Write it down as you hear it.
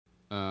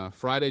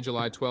Friday,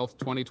 July 12th,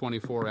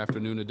 2024,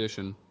 afternoon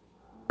edition.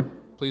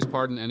 Please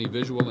pardon any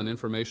visual and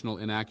informational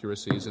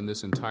inaccuracies in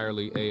this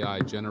entirely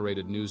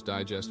AI-generated News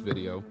Digest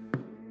video.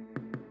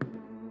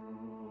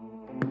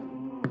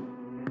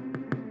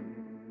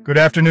 Good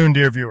afternoon,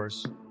 dear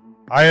viewers.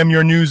 I am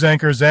your news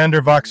anchor,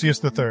 Xander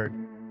Voxius III.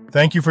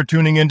 Thank you for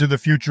tuning into the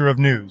future of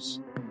news.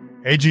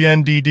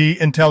 AGNDD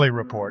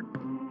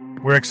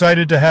Intellireport. We're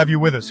excited to have you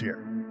with us here.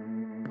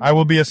 I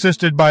will be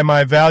assisted by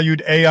my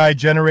valued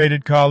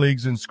AI-generated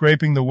colleagues in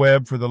scraping the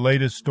web for the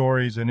latest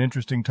stories and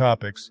interesting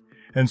topics,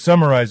 and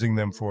summarizing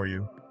them for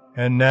you.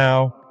 And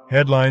now,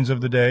 headlines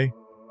of the day: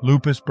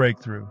 lupus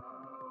breakthrough.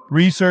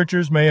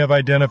 Researchers may have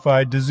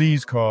identified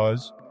disease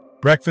cause: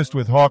 breakfast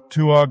with Hawk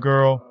Tuah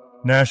girl,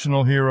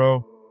 national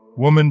hero,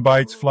 woman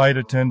bites flight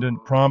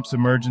attendant, prompts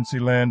emergency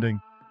landing,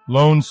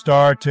 Lone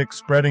Star tick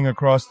spreading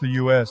across the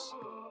U.S.,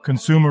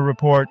 Consumer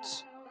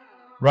Reports,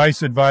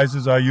 Rice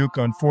advises Ayuk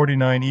on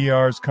 49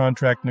 ER's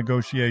contract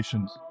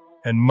negotiations,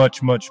 and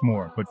much, much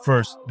more. But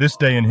first, this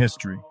day in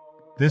history.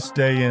 This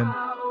day in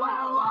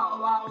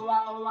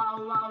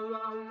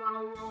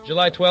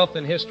July 12th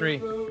in history.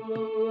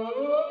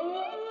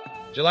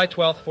 July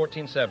 12th,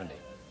 1470.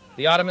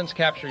 The Ottomans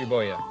capture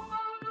Euboea.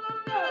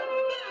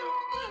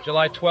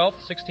 July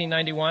 12th,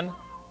 1691.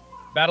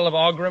 Battle of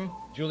Aughrim,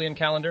 Julian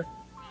calendar.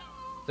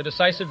 The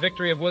decisive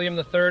victory of William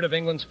III of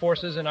England's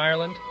forces in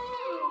Ireland.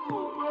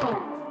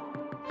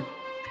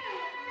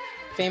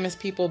 Famous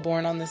people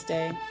born on this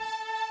day.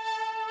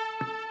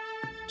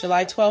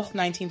 July 12th,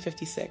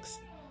 1956.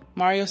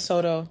 Mario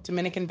Soto,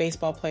 Dominican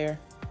baseball player.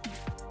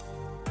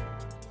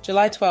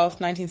 July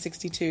 12th,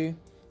 1962.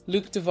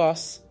 Luc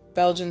DeVos,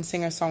 Belgian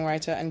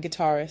singer-songwriter and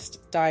guitarist,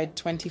 died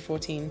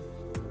 2014.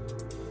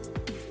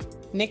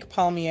 Nick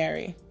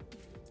Palmieri.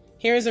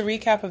 Here is a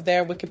recap of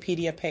their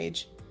Wikipedia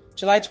page.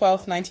 July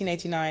 12th,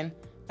 1989.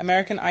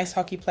 American ice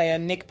hockey player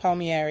Nick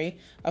Palmieri,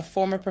 a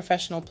former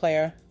professional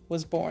player,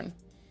 was born.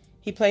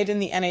 He played in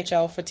the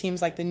NHL for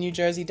teams like the New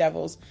Jersey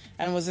Devils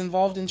and was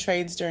involved in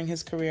trades during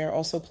his career,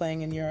 also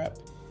playing in Europe.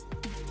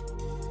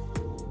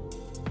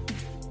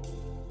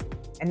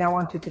 And now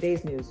on to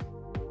today's news.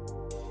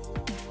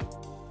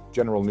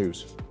 General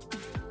news.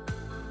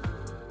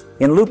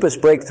 In lupus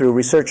breakthrough,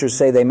 researchers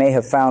say they may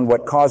have found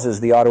what causes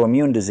the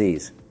autoimmune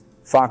disease.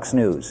 Fox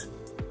News.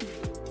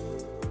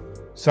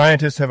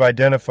 Scientists have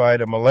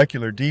identified a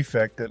molecular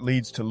defect that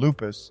leads to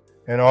lupus,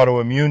 an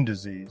autoimmune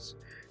disease.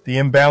 The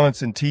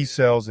imbalance in T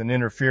cells and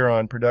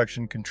interferon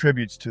production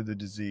contributes to the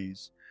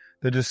disease.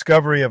 The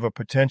discovery of a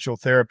potential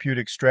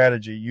therapeutic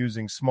strategy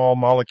using small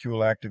molecule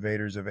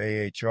activators of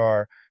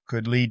AHR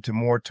could lead to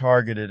more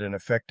targeted and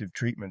effective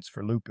treatments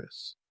for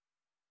lupus.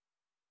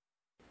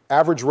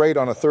 Average rate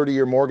on a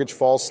 30-year mortgage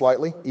falls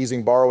slightly,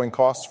 easing borrowing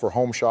costs for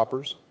home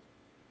shoppers.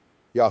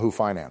 Yahoo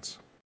Finance.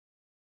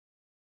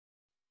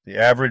 The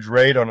average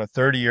rate on a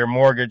 30-year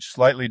mortgage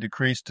slightly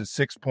decreased to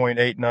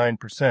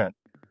 6.89%.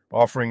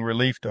 Offering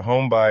relief to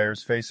home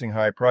buyers facing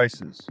high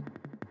prices.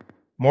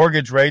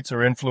 Mortgage rates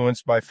are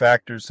influenced by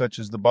factors such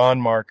as the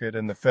bond market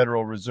and the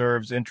Federal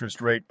Reserve's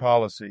interest rate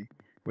policy,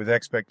 with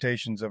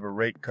expectations of a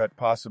rate cut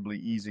possibly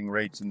easing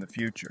rates in the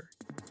future.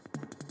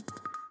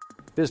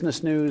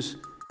 Business news.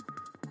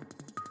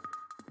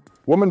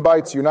 Woman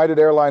bites United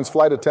Airlines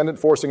flight attendant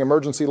forcing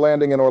emergency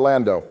landing in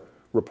Orlando.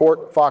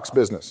 Report Fox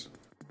Business.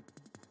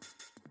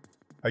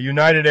 A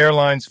United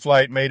Airlines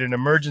flight made an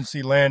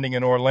emergency landing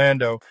in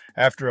Orlando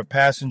after a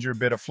passenger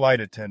bit a flight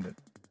attendant.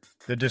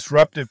 The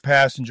disruptive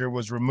passenger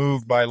was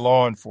removed by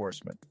law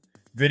enforcement.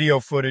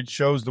 Video footage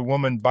shows the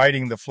woman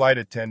biting the flight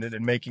attendant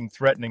and making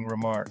threatening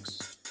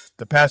remarks.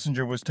 The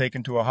passenger was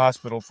taken to a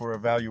hospital for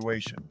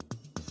evaluation.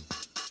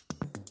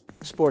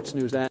 Sports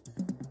news.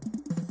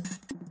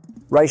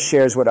 Rice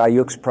shares what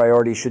Ayuk's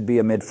priorities should be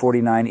amid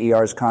 49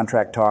 ER's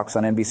contract talks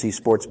on NBC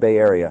Sports Bay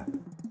Area.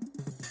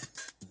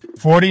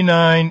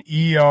 49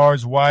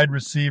 ER's wide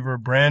receiver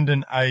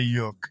Brandon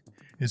Ayuk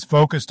is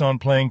focused on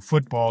playing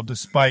football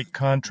despite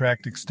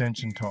contract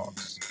extension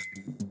talks.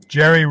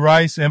 Jerry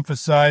Rice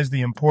emphasized the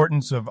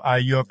importance of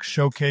Ayuk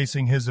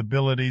showcasing his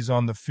abilities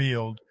on the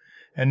field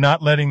and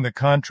not letting the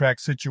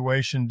contract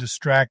situation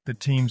distract the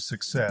team's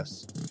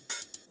success.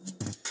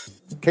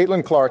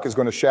 Caitlin Clark is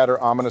going to shatter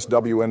ominous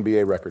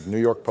WNBA record. New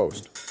York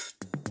Post.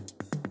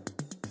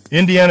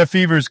 Indiana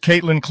Fever's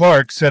Caitlin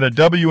Clark set a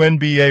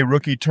WNBA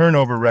rookie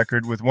turnover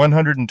record with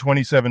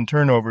 127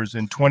 turnovers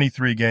in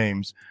 23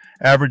 games,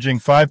 averaging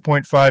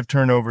 5.5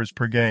 turnovers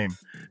per game.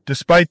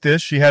 Despite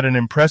this, she had an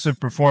impressive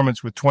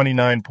performance with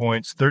 29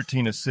 points,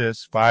 13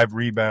 assists, 5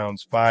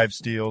 rebounds, 5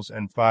 steals,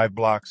 and 5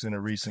 blocks in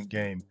a recent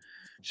game.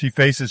 She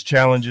faces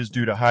challenges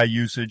due to high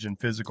usage and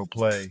physical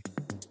play.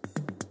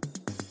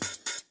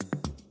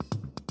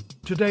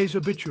 Today's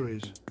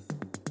obituaries.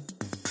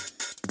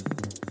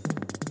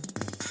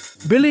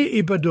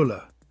 Billy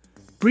Ibadullah.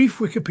 Brief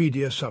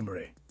Wikipedia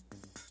summary.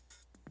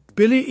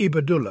 Billy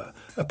Ibadullah,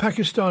 a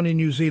Pakistani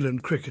New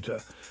Zealand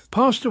cricketer,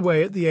 passed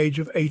away at the age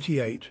of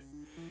 88.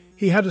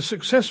 He had a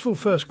successful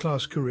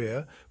first-class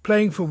career,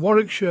 playing for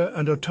Warwickshire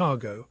and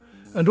Otago,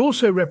 and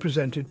also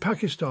represented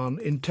Pakistan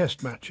in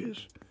Test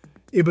matches.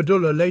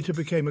 Ibadullah later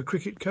became a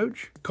cricket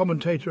coach,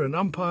 commentator and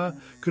umpire,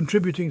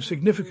 contributing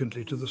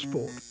significantly to the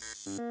sport.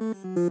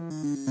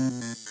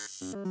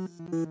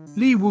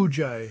 Lee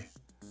Woo-jae.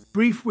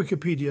 Brief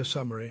Wikipedia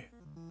summary.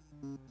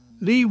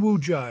 Lee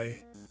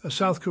Woo-jae, a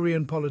South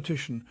Korean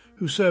politician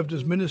who served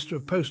as Minister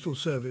of Postal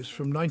Service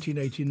from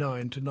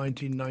 1989 to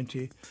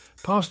 1990,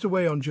 passed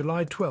away on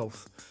July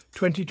 12,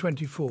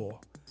 2024,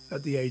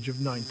 at the age of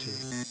 90.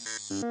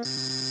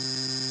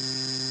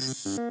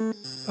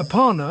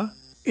 Aparna,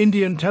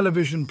 Indian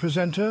television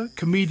presenter,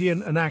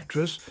 comedian and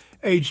actress,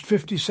 aged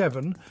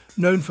 57,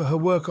 known for her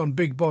work on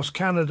Big Boss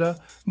Canada,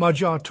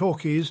 Majar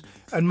Talkies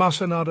and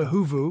Masanada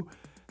Huvu,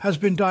 has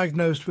been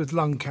diagnosed with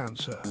lung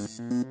cancer.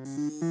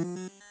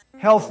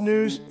 Health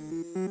news.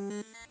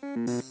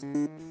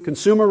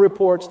 Consumer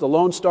reports the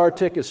Lone Star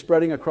tick is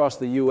spreading across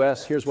the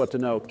U.S. Here's what to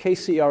know.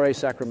 KCRA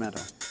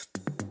Sacramento.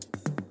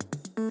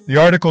 The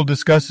article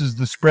discusses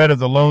the spread of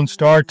the Lone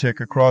Star tick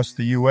across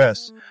the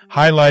U.S.,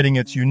 highlighting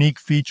its unique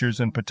features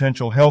and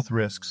potential health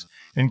risks,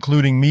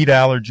 including meat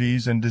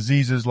allergies and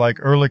diseases like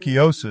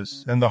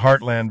ehrlichiosis and the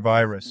heartland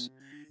virus.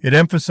 It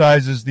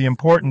emphasizes the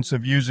importance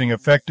of using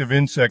effective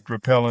insect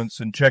repellents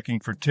and checking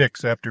for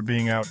ticks after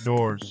being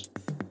outdoors.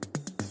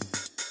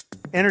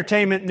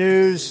 Entertainment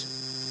news.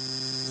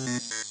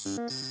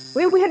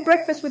 We had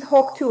breakfast with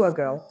Hawk Tuah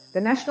Girl,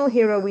 the national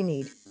hero we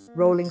need,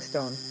 Rolling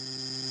Stone.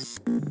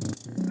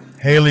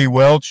 Haley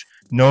Welch,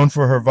 known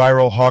for her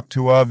viral Hawk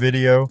Tuah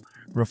video,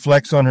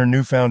 reflects on her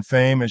newfound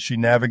fame as she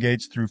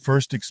navigates through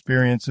first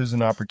experiences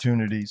and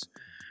opportunities.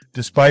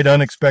 Despite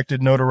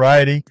unexpected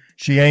notoriety,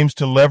 she aims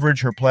to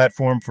leverage her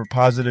platform for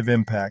positive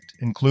impact,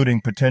 including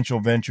potential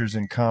ventures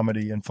in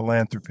comedy and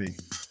philanthropy.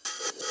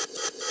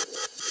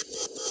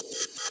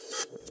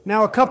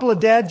 Now a couple of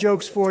dad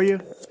jokes for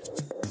you.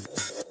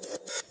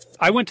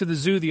 I went to the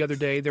zoo the other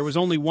day. There was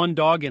only one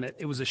dog in it.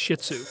 It was a Shih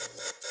Tzu.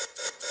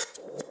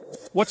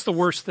 What's the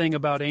worst thing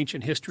about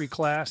ancient history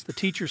class? The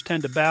teachers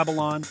tend to babble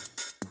on.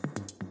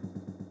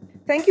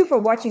 Thank you for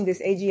watching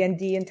this AGND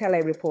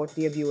Intellireport,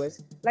 dear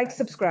viewers. Like,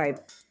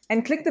 subscribe,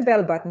 and click the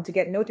bell button to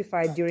get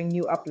notified during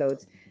new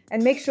uploads.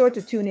 And make sure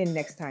to tune in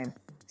next time.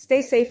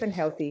 Stay safe and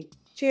healthy.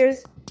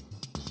 Cheers!